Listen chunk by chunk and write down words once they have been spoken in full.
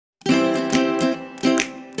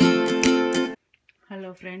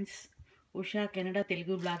Hello friends, Usha Canada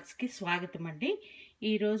Telugu బ్లాగ్స్కి స్వాగతం అండి.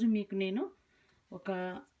 ఈరోజు మీకు నేను ఒక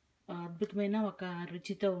అద్భుతమైన ఒక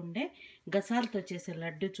రుచితో ఉండే గసాలతో చేసే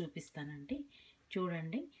లడ్డు చూపిస్తానండి.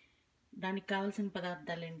 చూడండి, దానికి కావాల్సిన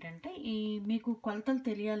పదార్థాలు ఏంటంటే, మీకు కొలతలు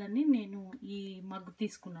తెలియాలని నేను ఈ మగ్గు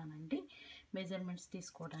తీసుకున్నానండి మెజర్మెంట్స్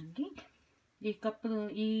తీసుకోవడానికి. ఈ కప్పు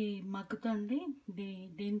ఈ మగ్గుతో అండి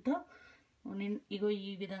దీంతో నేను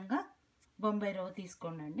ఈ విధంగా బొంబాయి రవ్వ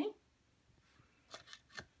తీసుకోండి.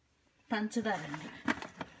 పంచదార అండి,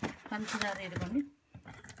 పంచదార ఇదిగోండి,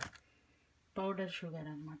 పౌడర్ షుగర్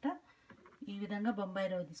అనమాట. ఈ విధంగా బొంబాయి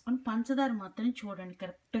రవ్వ తీసుకొని పంచదార మాత్రం చూడండి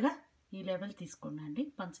కరెక్ట్గా ఈ లెవెల్ తీసుకోండి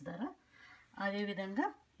పంచదార. అదేవిధంగా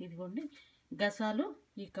ఇదిగోండి గసాలు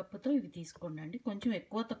ఈ కప్పుతో ఇవి తీసుకోండి. కొంచెం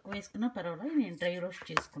ఎక్కువ తక్కువ వేసుకున్నా పర్వాలేదు, నేను డ్రై రోస్ట్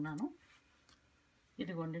చేసుకున్నాను.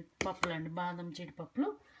 ఇదిగోండి పప్పులు అండి, బాదం జీడిపప్పులు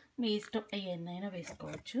మీ ఇష్టం ఎన్నైనా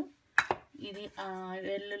వేసుకోవచ్చు. ఇది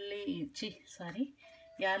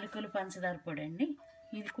యాలకులు పంచదార పొడి అండి.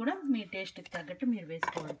 ఇది కూడా మీ టేస్ట్కి తగ్గట్టు మీరు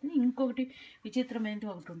వేసుకోవాలి. ఇంకొకటి విచిత్రమైనది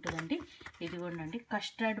ఒకటి ఉంటుందండి, ఇదిగోండి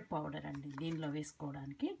కస్టర్డ్ పౌడర్ అండి దీనిలో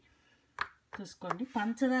వేసుకోవడానికి. చూసుకోండి,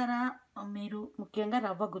 పంచదార మీరు ముఖ్యంగా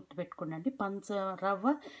రవ్వ గుర్తుపెట్టుకోండి.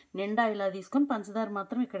 రవ్వ నిండా ఇలా తీసుకొని పంచదార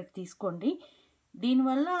మాత్రం ఇక్కడికి తీసుకోండి.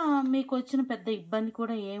 దీనివల్ల మీకు వచ్చిన పెద్ద ఇబ్బంది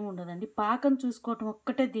కూడా ఏమి ఉండదండి. పాకం చూసుకోవటం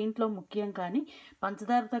ఒక్కటే దీంట్లో ముఖ్యం, కానీ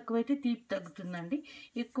పంచదార తక్కువైతే తీపి తగ్గుతుందండి,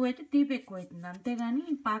 ఎక్కువైతే తీపి ఎక్కువైతుంది, అంతేగాని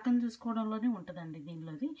పాకం చూసుకోవడంలోనే ఉంటుందండి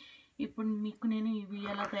దీనిలోది. ఇప్పుడు మీకు నేను ఇవి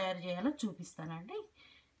ఎలా తయారు చేయాలో చూపిస్తానండి.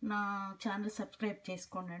 నా ఛానల్ సబ్స్క్రైబ్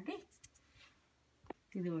చేసుకోండి.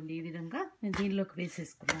 ఇదిగోండి ఈ విధంగా నేను దీనిలోకి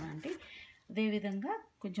వేసేసుకున్నానండి. అదేవిధంగా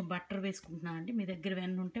కొంచెం బటర్ వేసుకుంటున్నానండి. మీ దగ్గర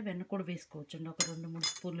వెన్న ఉంటే వెన్న కూడా వేసుకోవచ్చు అండి. ఒక 2-3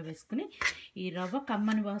 స్పూన్లు వేసుకుని ఈ రవ్వ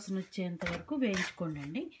కమ్మని వాసన వచ్చేంత వరకు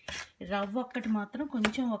వేయించుకోండి. రవ్వ ఒక్కటి మాత్రం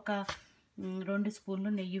కొంచెం ఒక 2 స్పూన్లు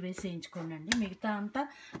నెయ్యి వేసి వేయించుకోండి. మిగతా అంతా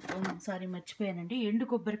మర్చిపోయానండి, ఎండు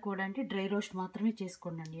కొబ్బరి కూడా అంటే డ్రై రోస్ట్ మాత్రమే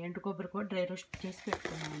చేసుకోండి. ఎండు కొబ్బరి కూడా డ్రై రోస్ట్ చేసి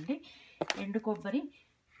పెట్టుకున్నానండి. ఎండు కొబ్బరి,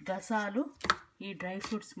 గసాలు, ఈ డ్రై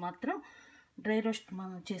ఫ్రూట్స్ మాత్రం డ్రై రోస్ట్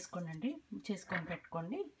చేసుకొని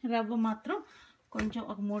పెట్టుకోండి. రవ్వ మాత్రం కొంచెం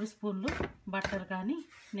ఒక 3 స్పూన్లు బటర్ కానీ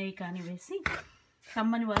నెయ్యి కానీ వేసి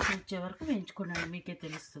కమ్మని వాసన వచ్చే వరకు వేయించుకోండి, మీకే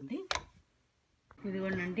తెలుస్తుంది.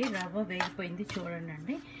 ఇదిగోండి రవ్వ వేగిపోయింది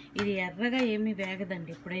చూడండి. ఇది ఎర్రగా ఏమీ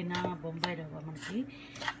వేగదండి. ఎప్పుడైనా బొంబాయి రవ్వ మనకి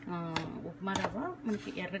ఉప్మా రవ్వ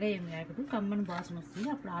మనకి ఎర్రగా ఏమి వేగదు, కమ్మని వాసన వస్తుంది,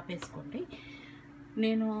 అప్పుడు ఆపేసుకోండి.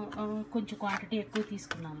 నేను కొంచెం క్వాంటిటీ ఎక్కువ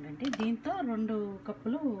తీసుకున్నానండి. దీంతో 2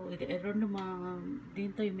 కప్పులు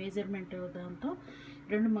దీంతో ఈ మెజర్మెంట్ దాంతో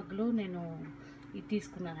 2 మగ్గులు నేను ఇది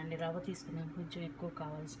తీసుకున్నానండి, రవ్వ తీసుకున్నాను. కొంచెం ఎక్కువ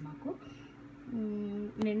కావాల్సి నాకు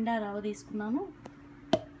నిండా రవ్వ తీసుకున్నాను.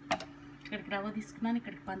 ఇక్కడికి రవ్వ తీసుకున్నాను,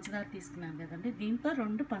 ఇక్కడికి పంచదార తీసుకున్నాను కదండి. దీంతో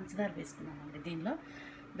 2 పంచదార వేసుకున్నానండి. దీనిలో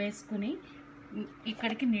వేసుకుని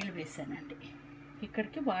ఇక్కడికి నీళ్ళు వేసానండి,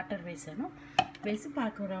 ఇక్కడికి వాటర్ వేసాను. వేసి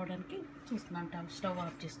పాకం రావడానికి చూస్తున్నాను. స్టవ్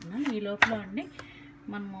ఆఫ్ చేస్తున్నాను. ఈ లోపల అండి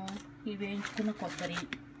మనము ఈ వేయించుకున్న కొబ్బరి,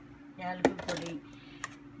 యాలకుల పొడి,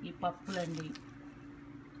 ఈ పప్పులండి,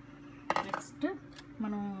 నెక్స్ట్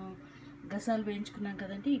మనం గసాలు వేయించుకున్నాం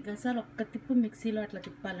కదండి. ఈ గసాలు ఒక్క తిప్పు మిక్సీలో అట్లా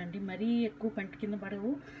తిప్పాలండి. మరీ ఎక్కువ పంట కింద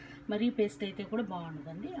పడవు, మరీ పేస్ట్ అయితే కూడా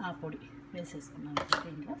బాగుండదండి. ఆ పొడి వేసేసుకున్నాను.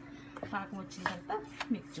 దీంట్లో పాకం వచ్చిన తర్వాత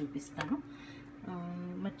మీకు చూపిస్తాను.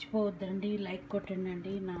 మర్చిపోవద్దండి, లైక్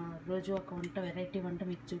కొట్టండి. నా రోజు ఒక వెరైటీ వంట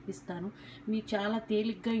మీకు చూపిస్తాను. మీకు చాలా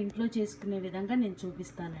తేలిగ్గా ఇంట్లో చేసుకునే విధంగా నేను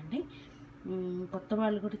చూపిస్తానండి. కొత్త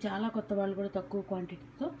వాళ్ళు కూడా తక్కువ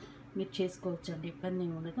క్వాంటిటీతో మీరు చేసుకోవచ్చండి, ఇబ్బంది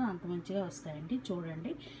ఏమి ఉండదు, అంత మంచిగా వస్తాయండి.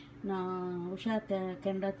 చూడండి, నా Usha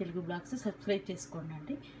Canada Telugu blogs subscribe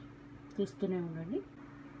చేసుకోండి, చూస్తూనే ఉండండి.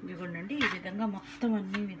 ఇదిగోండి ఈ విధంగా మొత్తం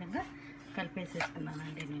అన్ని విధంగా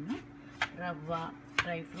కలిపేసేసుకున్నానండి నేను. రవ్వ,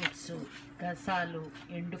 డ్రై ఫ్రూట్స్, గసాలు,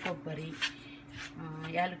 ఎండు కొబ్బరి,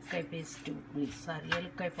 యాలక్కాయ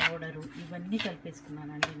యాలక్కాయ పౌడరు ఇవన్నీ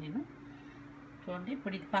కలిపేసుకున్నానండి నేను. చూడండి,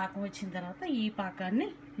 ఇప్పుడు ఇది పాకం వచ్చిన తర్వాత ఈ పాకాన్ని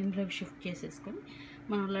ఇందులోకి షిఫ్ట్ చేసేసుకొని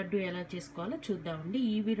మనం లడ్డు ఎలా చేసుకోవాలో చూద్దామండి.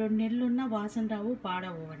 ఇవి 2 నెలలు ఉన్న వాసన రావు,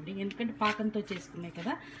 పాడవు అండి, ఎందుకంటే పాకంతో చేసుకున్నాయి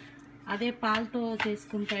కదా. అదే పాలతో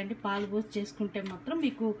చేసుకుంటే అండి, పాలు పోసి చేసుకుంటే మాత్రం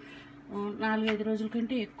మీకు 4-5 రోజుల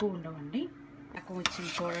కంటే ఎక్కువ ఉండవండి. పాకం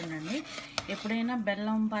వచ్చింది చూడండి. ఎప్పుడైనా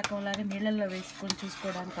బెల్లం పాకం లాగా నీళ్ళల్లో వేసుకొని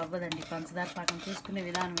చూసుకోవడానికి అవ్వదండి. పంచదార పాకం చూసుకునే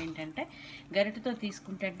విధానం ఏంటంటే, గరిటెతో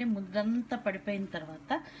తీసుకుంటే అంటే ముద్దంతా పడిపోయిన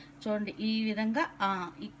తర్వాత చూడండి ఈ విధంగా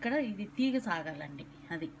ఇక్కడ ఇది తీగ సాగాలండి.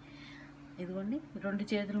 అది ఇదిగోండి 2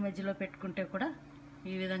 చేతుల మధ్యలో పెట్టుకుంటే కూడా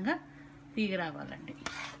ఈ విధంగా తీగ రావాలండి.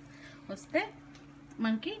 వస్తే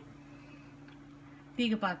మనకి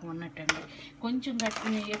తీగ పాకం ఉన్నట్టండి. కొంచెం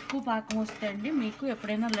ఎక్కువ పాకం వస్తే అండి మీకు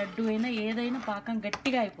ఎప్పుడైనా లడ్డు అయినా ఏదైనా పాకం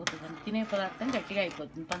గట్టిగా అయిపోతుందండి, తినే పదార్థం గట్టిగా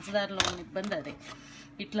అయిపోతుంది. పంచదారలో ఉన్న ఇబ్బంది అదే.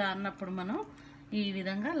 ఇట్లా అన్నప్పుడు మనం ఈ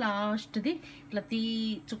విధంగా లాస్ట్ది ఇట్లా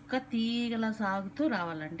చుక్క తీగలా సాగుతూ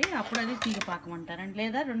రావాలండి. అప్పుడు అది తీగ పాకం అంటారండి.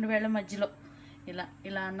 లేదా 2 వేళ్ల మధ్యలో ఇలా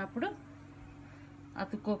ఇలా అన్నప్పుడు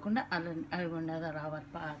అతుక్కోకుండా అలా అదిగోండి అది రావాలి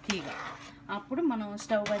తీగ. అప్పుడు మనం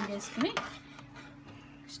స్టవ్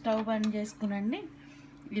బంద్ చేసుకునండి.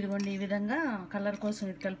 ఇదిగోండి ఈ విధంగా కలర్ కోసం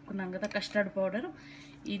ఇది కలుపుకున్నాం కదా కస్టర్డ్ పౌడర్,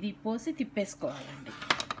 ఇది పోసి తిప్పేసుకోవాలండి.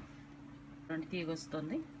 తీగ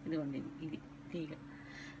వస్తుంది. ఇదిగోండి ఇది తీగ.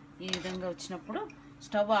 ఈ విధంగా వచ్చినప్పుడు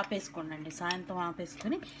స్టవ్ ఆపేసుకోండి. సాయంత్రం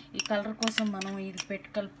ఆపేసుకొని ఈ కలర్ కోసం మనం ఇది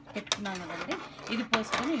పెట్టుకున్నాం కదండి, ఇది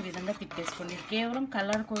పోసుకొని ఈ విధంగా తిప్పేసుకోండి. ఇది కేవలం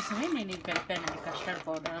కలర్ కోసమే నేను ఇది కలిపానండి కస్టర్డ్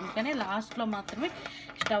పౌడర్. అందుకనే లాస్ట్లో మాత్రమే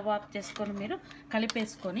స్టవ్ ఆఫ్ చేసుకొని మీరు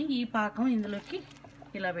కలిపేసుకొని ఈ పాకం ఇందులోకి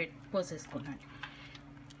ఇలా పోసేసుకోండి.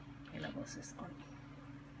 ఇలా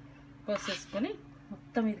పోసేసుకొని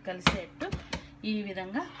మొత్తం ఇది కలిసేట్టు ఈ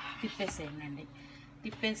విధంగా తిప్పేసేయండి.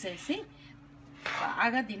 తిప్పేసేసి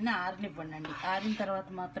బాగా దీన్ని ఆరనివ్వండి. ఆరిన తర్వాత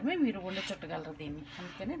మాత్రమే మీరు ఉండి చుట్టగలరు దీన్ని.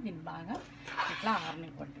 అందుకనే దీన్ని బాగా ఇట్లా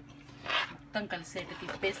ఆరనివ్వండి. మొత్తం కలిసేట్టు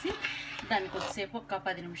తిప్పేసి దాన్ని కొద్దిసేపు ఒక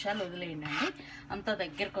 10 నిమిషాలు వదిలేయండి. అంతా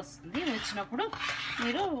దగ్గరకు వస్తుంది. వచ్చినప్పుడు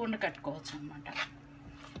మీరు ఉండ కట్టుకోవచ్చు అన్నమాట.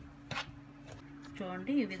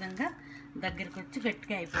 చూడండి ఈ విధంగా దగ్గరికి వచ్చి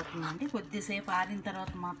గట్టిగా అయిపోతుందండి. కొద్దిసేపు ఆరిన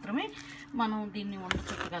తర్వాత మాత్రమే మనం దీన్ని వండ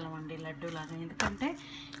చుట్టగలమండి లడ్డూలాగా. ఎందుకంటే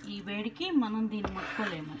ఈ వేడికి మనం దీన్ని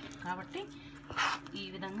ముట్టుకోలేము కాబట్టి ఈ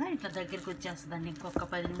విధంగా ఇట్లా దగ్గరికి వచ్చేస్తుందండి. ఇంకొక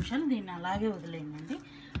 10 నిమిషాలు దీన్ని అలాగే వదిలేయండి.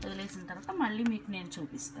 వదిలేసిన తర్వాత మళ్ళీ మీకు నేను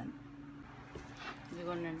చూపిస్తాను.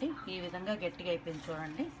 ఇదిగోండి ఈ విధంగా గట్టిగా అయిపోయింది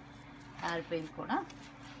చూడండి, ఆరిపోయింది కూడా.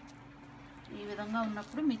 ఈ విధంగా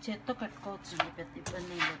ఉన్నప్పుడు మీ చేత్తో కట్టుకోవచ్చు అండి, పెద్ద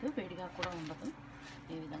ఇబ్బంది ఏం లేదు, వేడిగా కూడా ఉండదు.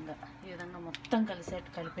 ఈ విధంగా మొత్తం కలిసేట్టు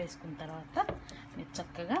కలిపేసుకున్న తర్వాత మీరు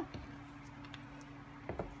చక్కగా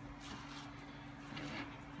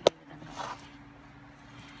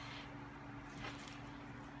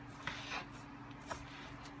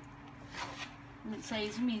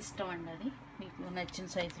సైజు మీ ఇష్టం అండి, అది మీకు నచ్చిన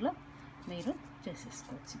సైజులో మీరు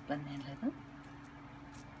చేసేసుకోవచ్చు, ఇబ్బంది ఏం లేదు.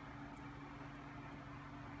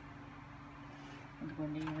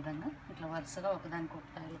 అందుకోండి ఈ విధంగా ఇట్లా వరుసగా ఒకదానికి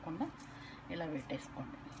ఒకటి తగలకుండా ఇలా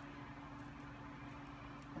పెట్టేసుకోండి.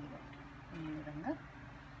 ఈ విధంగా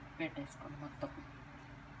పెట్టేసుకోండి మొత్తం.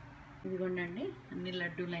 ఇదిగోండి అన్ని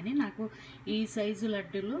లడ్డూలని నాకు ఈ సైజు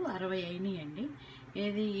లడ్డూలు 60 అయినాయండి.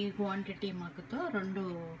 ఏది ఈ క్వాంటిటీ మగ్గుతో 2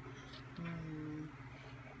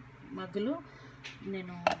 మగ్గులు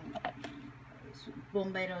నేను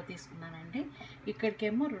బొంబాయి రవ్వ తీసుకున్నానండి.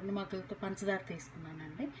 ఇక్కడికేమో 2 మగ్గులతో పంచదార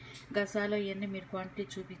తీసుకున్నానండి. గసాలు ఇవన్నీ మీరు క్వాంటిటీ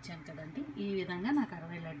చూపించాను కదండి. ఈ విధంగా నాకు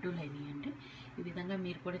 60 లడ్డూలు అయినాయండి. ఈ విధంగా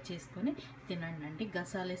మీరు కూడా చేసుకొని తినండి.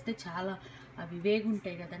 గసాలు వేస్తే చాలా అవి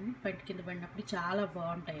వేగుంటాయి కదండి, పంటి కింద పడినప్పుడు చాలా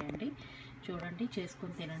బాగుంటాయండి. చూడండి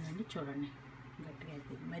చేసుకొని తినండి. చూడండి గట్టిగా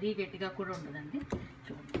అయిపోయింది, మరీ గట్టిగా కూడా ఉండదండి.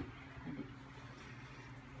 చూడండి అది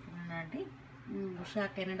తినండి. Usha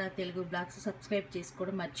Canada Telugu blogs subscribe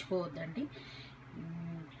చేసుకోవడం మర్చిపోవద్దండి.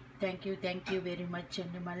 థ్యాంక్ యూ వెరీ మచ్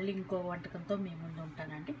అండి. మళ్ళీ ఇంకో వంటకంతో మీ ముందు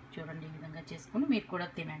ఉంటానండి. చూడండి ఈ విధంగా చేసుకొని మీరు కూడా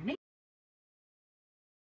తినండి.